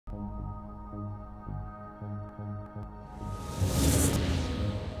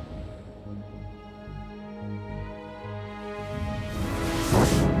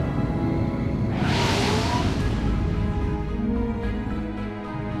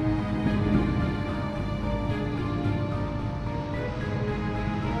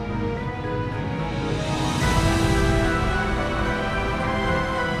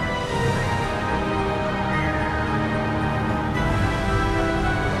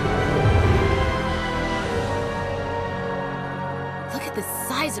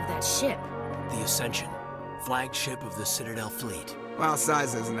size of that ship? The Ascension, flagship of the Citadel fleet. Well,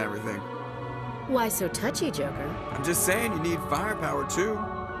 size isn't everything. Why so touchy, Joker? I'm just saying you need firepower, too.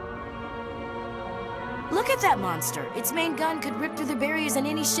 Look at that monster. Its main gun could rip through the barriers on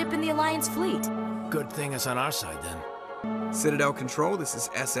any ship in the Alliance fleet. Good thing it's on our side, then. Citadel Control, this is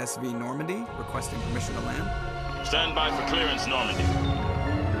SSV Normandy, requesting permission to land. Stand by for clearance, Normandy.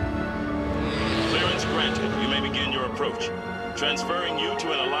 Clearance granted. You may begin your approach. Transferring you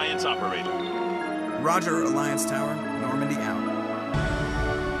to an Alliance operator. Roger, Alliance Tower. Normandy out.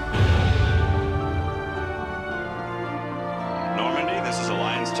 Normandy, this is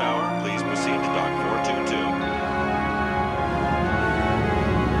Alliance Tower. Please proceed to Dock 422.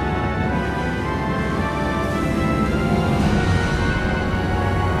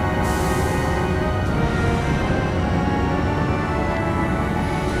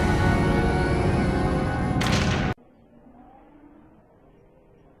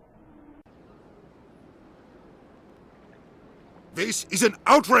 This is an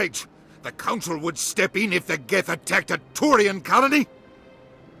outrage! The Council would step in if the Geth attacked a Turian colony?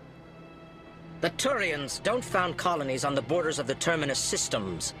 The Turians don't found colonies on the borders of the Terminus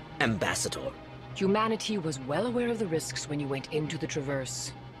systems, Ambassador. Humanity was well aware of the risks when you went into the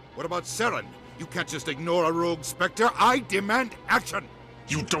Traverse. What about Seren? You can't just ignore a rogue Spectre. I demand action!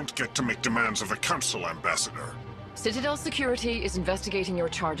 You don't get to make demands of the Council, Ambassador. Citadel Security is investigating your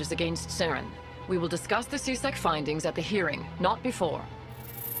charges against Seren. We will discuss the CSEC findings at the hearing, not before.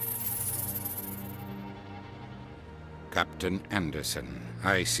 Captain Anderson,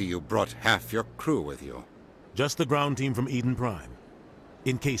 I see you brought half your crew with you. Just the ground team from Eden Prime,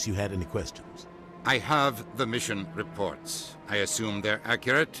 in case you had any questions. I have the mission reports. I assume they're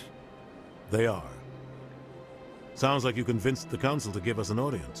accurate? They are. Sounds like you convinced the Council to give us an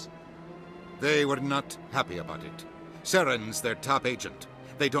audience. They were not happy about it. Seren's their top agent.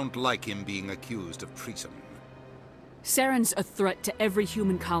 They don't like him being accused of treason. Seren's a threat to every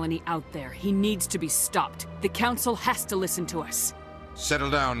human colony out there. He needs to be stopped. The Council has to listen to us.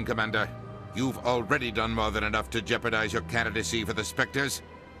 Settle down, Commander. You've already done more than enough to jeopardize your candidacy for the Spectres.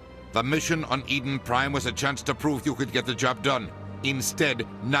 The mission on Eden Prime was a chance to prove you could get the job done. Instead,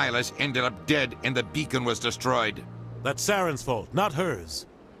 Nihilus ended up dead and the beacon was destroyed. That's Saren's fault, not hers.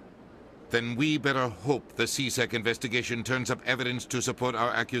 Then we better hope the CSEC investigation turns up evidence to support our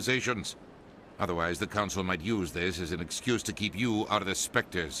accusations. Otherwise, the Council might use this as an excuse to keep you out of the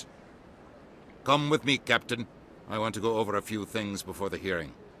Spectres. Come with me, Captain. I want to go over a few things before the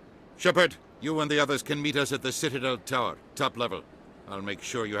hearing. Shepard, you and the others can meet us at the Citadel Tower, top level. I'll make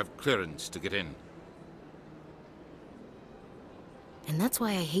sure you have clearance to get in. And that's why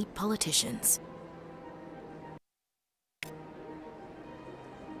I hate politicians.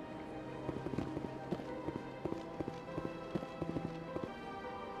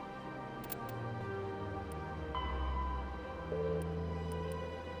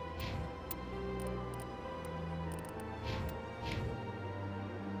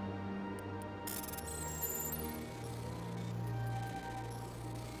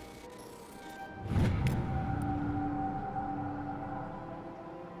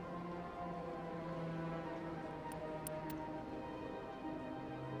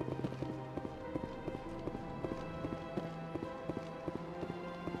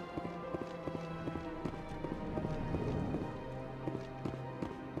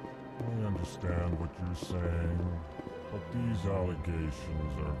 Understand what you're saying, but these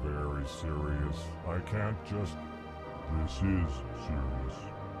allegations are very serious. I can't just... This is serious.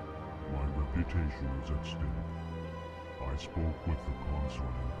 My reputation is at stake. I spoke with the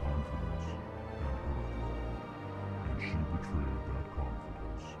consort in confidence, and her alone, and she betrayed that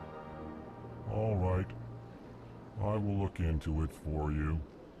confidence. All right. I will look into it for you.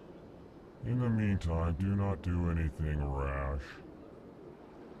 In the meantime, do not do anything rash.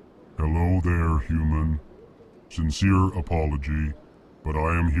 Hello there, human. Sincere apology, but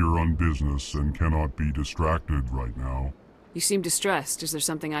I am here on business and cannot be distracted right now. You seem distressed. Is there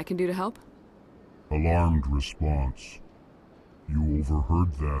something I can do to help? Alarmed response. You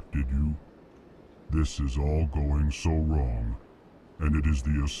overheard that, did you? This is all going so wrong, and it is the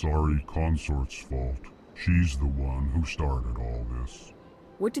Asari consort's fault. She's the one who started all this.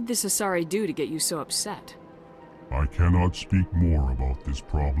 What did this Asari do to get you so upset? I cannot speak more about this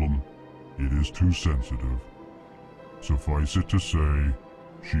problem. It is too sensitive. Suffice it to say,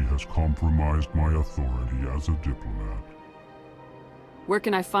 she has compromised my authority as a diplomat. Where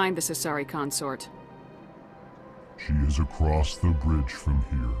can I find this Asari consort? She is across the bridge from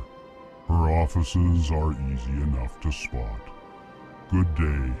here. Her offices are easy enough to spot. Good day,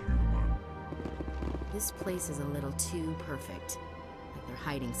 human. This place is a little too perfect. Like They're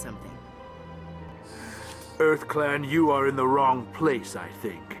hiding something. EarthClan, you are in the wrong place, I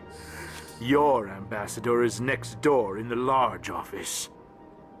think. Your ambassador is next door in the large office.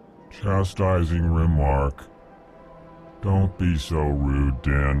 Chastising remark. Don't be so rude,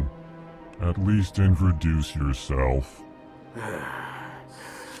 Din. At least introduce yourself.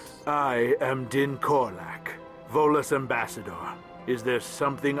 I am Din Korlak, Volus Ambassador. Is there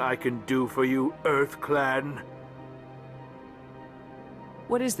something I can do for you, EarthClan?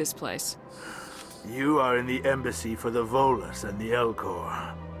 What is this place? You are in the embassy for the Volus and the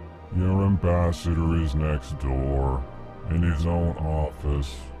Elcor. Your ambassador is next door, in his own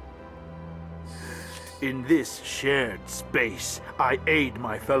office. In this shared space, I aid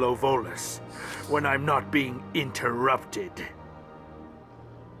my fellow Volus when I'm not being interrupted.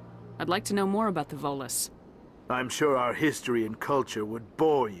 I'd like to know more about the Volus. I'm sure our history and culture would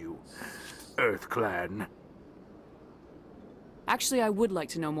bore you, EarthClan. Actually, I would like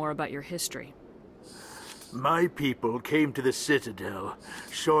to know more about your history. My people came to the Citadel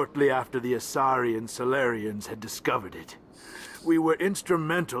shortly after the Asari and Solarians had discovered it. We were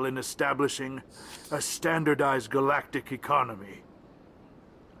instrumental in establishing a standardized galactic economy.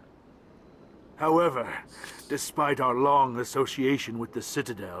 However, despite our long association with the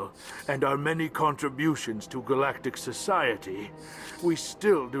Citadel and our many contributions to galactic society, we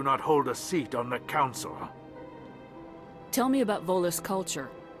still do not hold a seat on the Council. Tell me about Volus culture.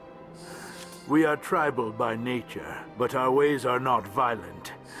 We are tribal by nature, but our ways are not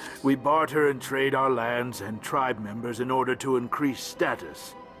violent. We barter and trade our lands and tribe members in order to increase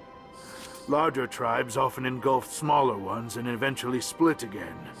status. Larger tribes often engulf smaller ones and eventually split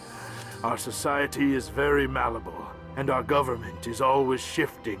again. Our society is very malleable, and our government is always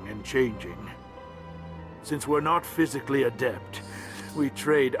shifting and changing. Since we're not physically adept, we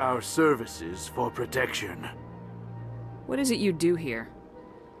trade our services for protection. What is it you do here?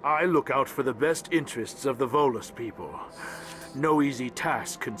 I look out for the best interests of the Volus people. No easy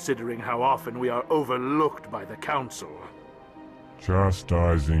task considering how often we are overlooked by the Council.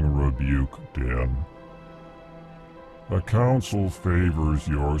 Chastising rebuke, Din. The Council favors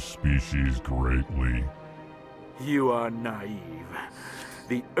your species greatly. You are naive.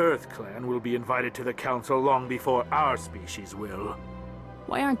 The EarthClan will be invited to the Council long before our species will.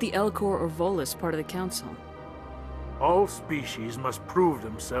 Why aren't the Elcor or Volus part of the Council? All species must prove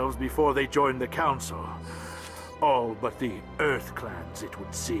themselves before they join the Council. All but the EarthClans, it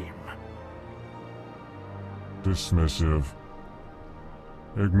would seem. Dismissive.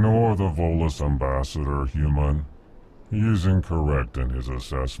 Ignore the Volus ambassador, human. He is incorrect in his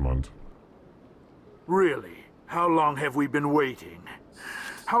assessment. Really? How long have we been waiting?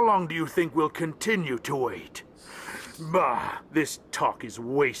 How long do you think we'll continue to wait? Bah, this talk is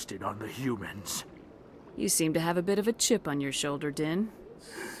wasted on the humans. You seem to have a bit of a chip on your shoulder, Din.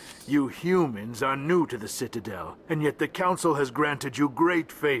 You humans are new to the Citadel, and yet the Council has granted you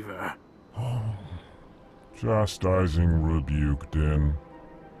great favor. Chastising rebuke, Din.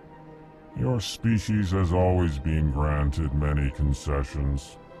 Your species has always been granted many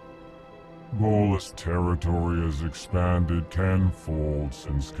concessions. Volus territory has expanded tenfold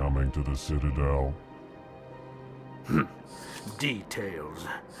since coming to the Citadel. Details.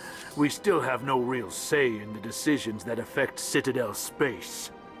 We still have no real say in the decisions that affect Citadel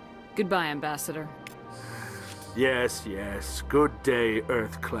space. Goodbye, Ambassador. Yes, yes. Good day,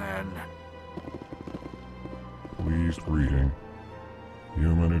 EarthClan. Pleased greeting.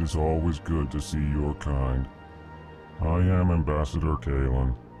 Human, it is always good to see your kind. I am Ambassador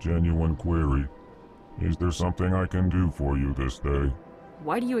Kalen. Genuine query. Is there something I can do for you this day?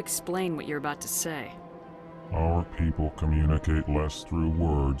 Why do you explain what you're about to say? Our people communicate less through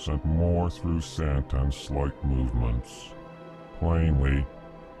words and more through scent and slight movements. Plainly,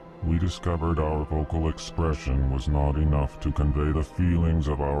 we discovered our vocal expression was not enough to convey the feelings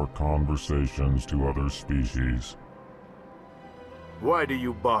of our conversations to other species. Why do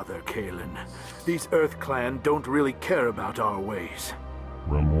you bother, Kalen? These EarthClan don't really care about our ways.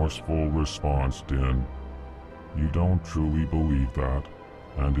 Remorseful response, Din. You don't truly believe that,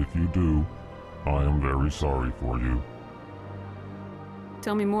 and if you do, I am very sorry for you.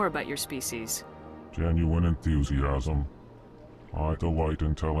 Tell me more about your species. Genuine enthusiasm. I delight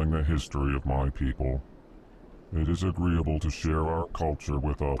in telling the history of my people. It is agreeable to share our culture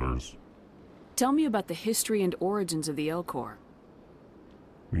with others. Tell me about the history and origins of the Elcor.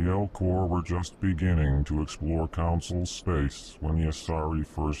 The Elcor were just beginning to explore Council space when the Asari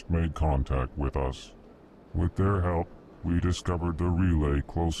first made contact with us. With their help, we discovered the relay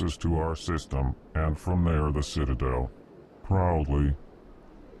closest to our system, and from there the Citadel. Proudly,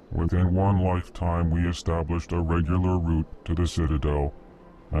 Within one lifetime, we established a regular route to the Citadel,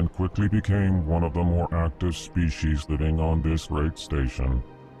 and quickly became one of the more active species living on this great station.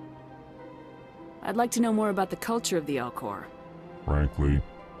 I'd like to know more about the culture of the Elcor. Frankly,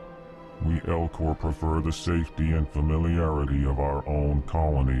 we Elcor prefer the safety and familiarity of our own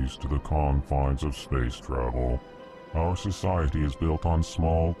colonies to the confines of space travel. Our society is built on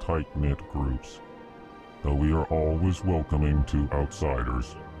small, tight-knit groups, though we are always welcoming to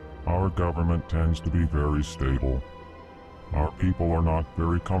outsiders. Our government tends to be very stable. Our people are not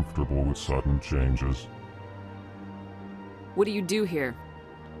very comfortable with sudden changes. What do you do here?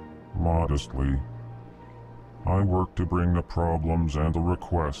 Modestly, I work to bring the problems and the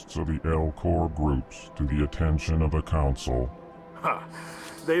requests of the Elcor groups to the attention of the Council. Ha!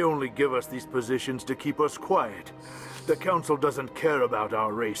 They only give us these positions to keep us quiet. The Council doesn't care about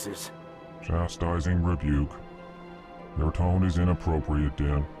our races. Chastising rebuke. Your tone is inappropriate,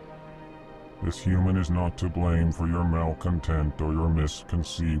 Din. This human is not to blame for your malcontent or your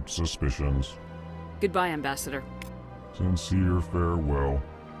misconceived suspicions. Goodbye, Ambassador. Sincere farewell.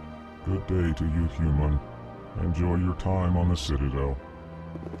 Good day to you, human. Enjoy your time on the Citadel.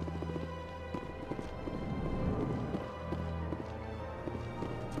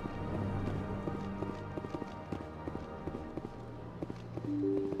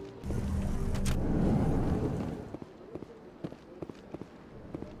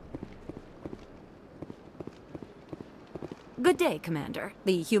 Good day, Commander.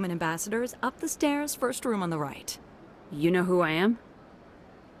 The human ambassador is up the stairs, first room on the right. You know who I am?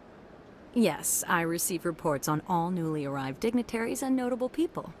 Yes, I receive reports on all newly arrived dignitaries and notable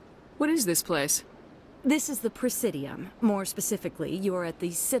people. What is this place? This is the Presidium. More specifically, you are at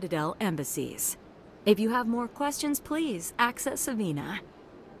the Citadel embassies. If you have more questions, please access Avina.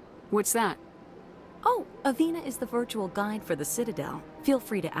 What's that? Oh, Avina is the virtual guide for the Citadel. Feel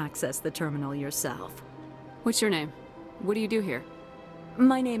free to access the terminal yourself. What's your name? What do you do here?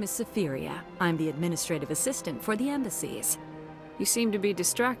 My name is Saphyria. I'm the administrative assistant for the embassies. You seem to be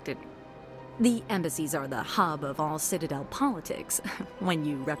distracted. The embassies are the hub of all Citadel politics. When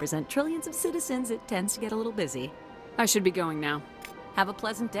you represent trillions of citizens, it tends to get a little busy. I should be going now. Have a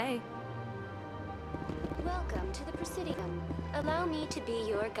pleasant day. Welcome to the Presidium. Allow me to be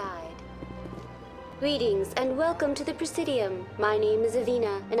your guide. Greetings and welcome to the Presidium. My name is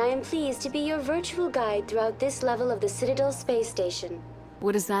Avina, and I am pleased to be your virtual guide throughout this level of the Citadel space station.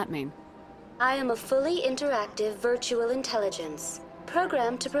 What does that mean? I am a fully interactive virtual intelligence,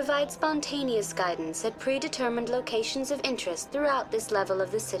 programmed to provide spontaneous guidance at predetermined locations of interest throughout this level of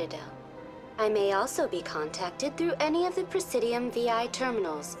the Citadel. I may also be contacted through any of the Presidium VI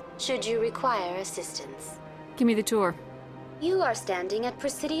terminals, should you require assistance. Give me the tour. You are standing at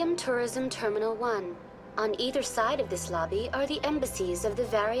Presidium Tourism Terminal 1. On either side of this lobby are the embassies of the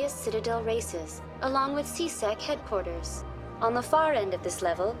various Citadel races, along with CSEC headquarters. On the far end of this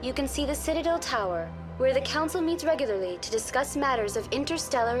level, you can see the Citadel Tower, where the Council meets regularly to discuss matters of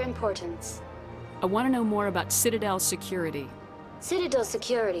interstellar importance. I want to know more about Citadel security. Citadel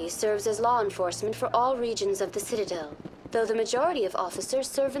security serves as law enforcement for all regions of the Citadel, though the majority of officers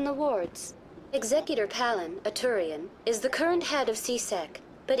serve in the wards. Executor Palin, a Turian, is the current head of CSEC,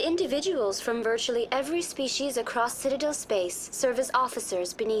 but individuals from virtually every species across Citadel space serve as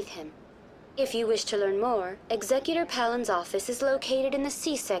officers beneath him. If you wish to learn more, Executor Palin's office is located in the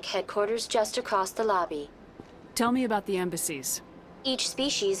CSEC headquarters just across the lobby. Tell me about the embassies. Each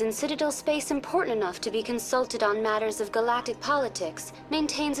species in Citadel space important enough to be consulted on matters of galactic politics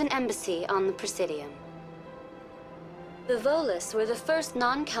maintains an embassy on the Presidium. The Volus were the first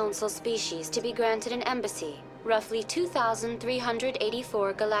non-council species to be granted an embassy, roughly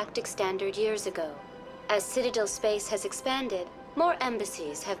 2,384 galactic standard years ago. As Citadel space has expanded, more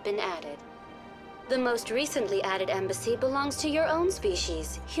embassies have been added. The most recently added embassy belongs to your own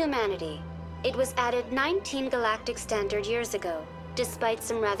species, humanity. It was added 19 galactic standard years ago, despite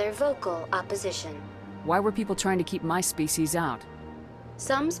some rather vocal opposition. Why were people trying to keep my species out?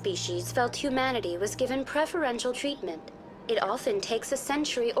 Some species felt humanity was given preferential treatment. It often takes a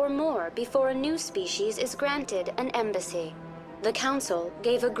century or more before a new species is granted an embassy. The Council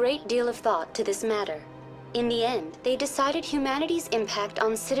gave a great deal of thought to this matter. In the end, they decided humanity's impact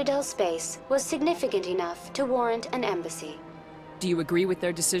on Citadel space was significant enough to warrant an embassy. Do you agree with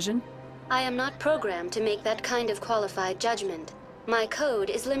their decision? I am not programmed to make that kind of qualified judgment. My code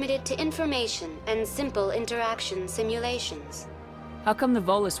is limited to information and simple interaction simulations. How come the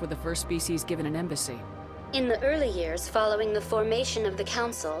Volus were the first species given an embassy? In the early years following the formation of the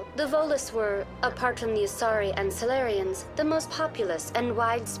Council, the Volus were, apart from the Asari and Salarians, the most populous and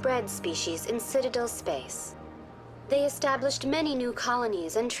widespread species in Citadel space. They established many new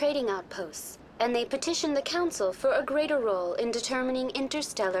colonies and trading outposts, and they petitioned the Council for a greater role in determining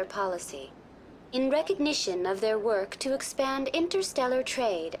interstellar policy. In recognition of their work to expand interstellar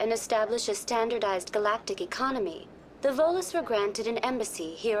trade and establish a standardized galactic economy, the Volus were granted an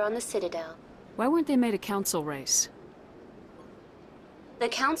embassy here on the Citadel. Why weren't they made a council race? The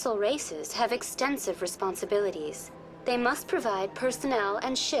Council races have extensive responsibilities. They must provide personnel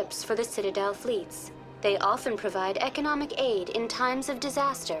and ships for the Citadel fleets. They often provide economic aid in times of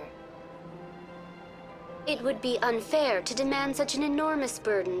disaster. It would be unfair to demand such an enormous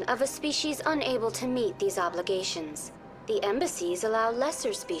burden of a species unable to meet these obligations. The embassies allow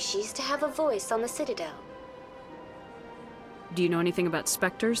lesser species to have a voice on the Citadel. Do you know anything about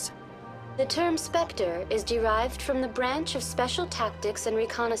Spectres? The term Spectre is derived from the branch of Special Tactics and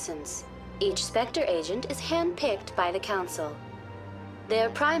Reconnaissance. Each Spectre agent is handpicked by the Council. Their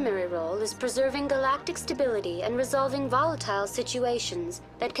primary role is preserving galactic stability and resolving volatile situations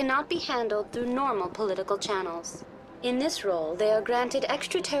that cannot be handled through normal political channels. In this role, they are granted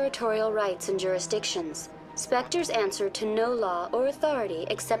extraterritorial rights and jurisdictions. Spectres answer to no law or authority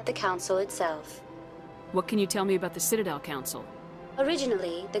except the Council itself. What can you tell me about the Citadel Council?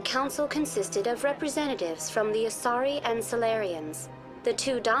 Originally, the Council consisted of representatives from the Asari and Solarians, the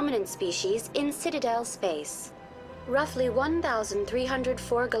two dominant species in Citadel space. Roughly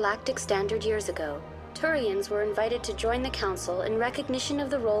 1,304 galactic standard years ago, Turians were invited to join the Council in recognition of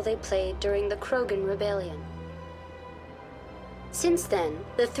the role they played during the Krogan Rebellion. Since then,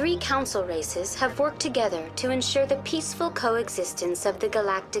 the three Council races have worked together to ensure the peaceful coexistence of the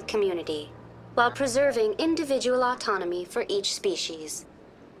galactic community, while preserving individual autonomy for each species.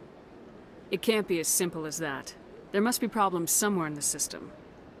 It can't be as simple as that. There must be problems somewhere in the system.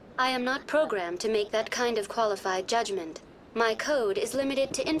 I am not programmed to make that kind of qualified judgment. My code is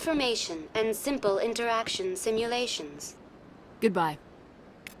limited to information and simple interaction simulations. Goodbye.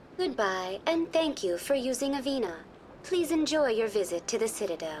 Goodbye, and thank you for using Avina. Please enjoy your visit to the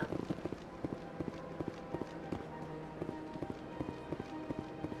Citadel.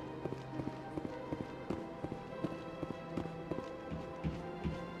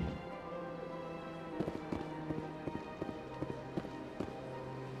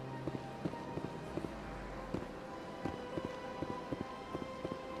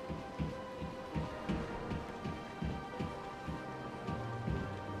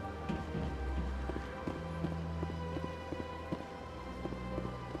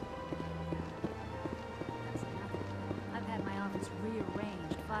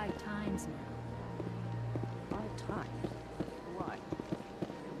 Rearranged 5 times now. 5 times? Why?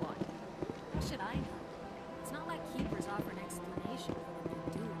 Why? How should I know? It's not like keepers offer an explanation for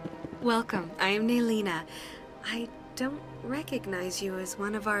what they do. Welcome. I am Naelina. I don't recognize you as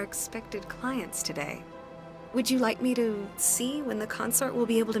one of our expected clients today. Would you like me to see when the consort will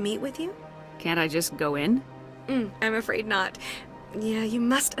be able to meet with you? Can't I just go in? I'm afraid not. Yeah, you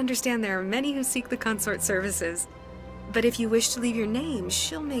must understand there are many who seek the consort services. But if you wish to leave your name,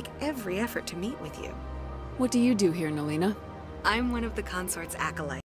 she'll make every effort to meet with you. What do you do here, Naelina? I'm one of the consort's acolytes.